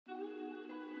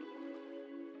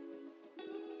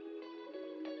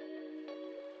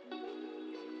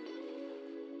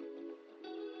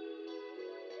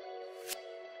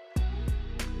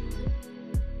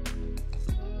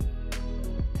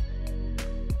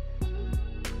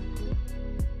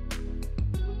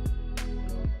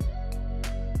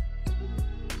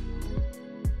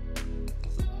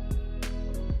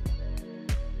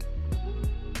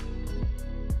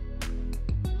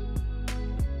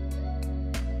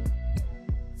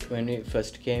When we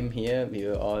first came here, we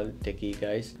were all techie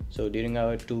guys. So during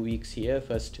our 2 weeks here,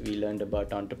 first we learned about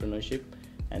entrepreneurship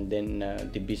and then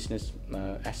the business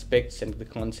aspects and the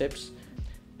concepts.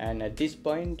 And at this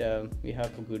point, we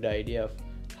have a good idea of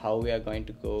how we are going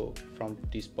to go from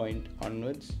this point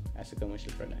onwards as a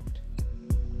commercial product.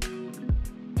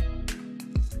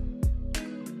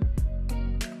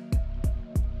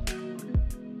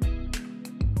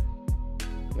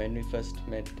 When we first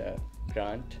met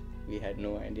Grant, we had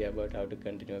no idea about how to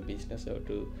continue a business or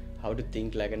how to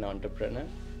think like an entrepreneur.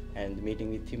 And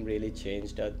meeting with him really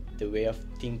changed the way of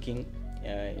thinking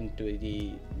into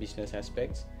the business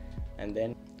aspects. And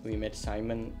then we met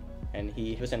Simon, and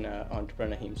he was an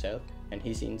entrepreneur himself, and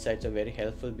his insights are very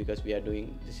helpful because we are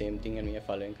doing the same thing and we are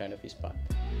following kind of his path.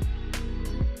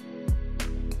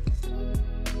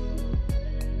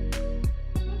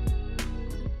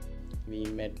 We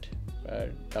met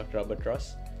Dr. Robert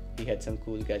Ross. He had some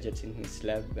cool gadgets in his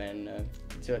lab, and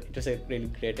so it was a really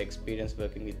great experience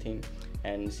working with him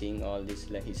and seeing all this,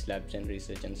 like his labs and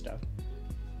research and stuff.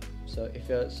 So if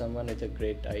you're someone with a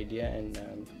great idea and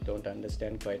don't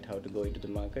understand quite how to go into the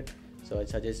market, so I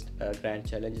suggest Grand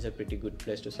Challenge is a pretty good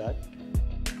place to start.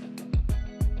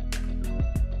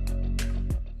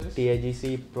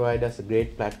 TIGC provides us a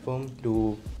great platform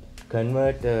to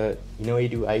convert an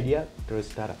innovative idea to a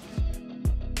startup.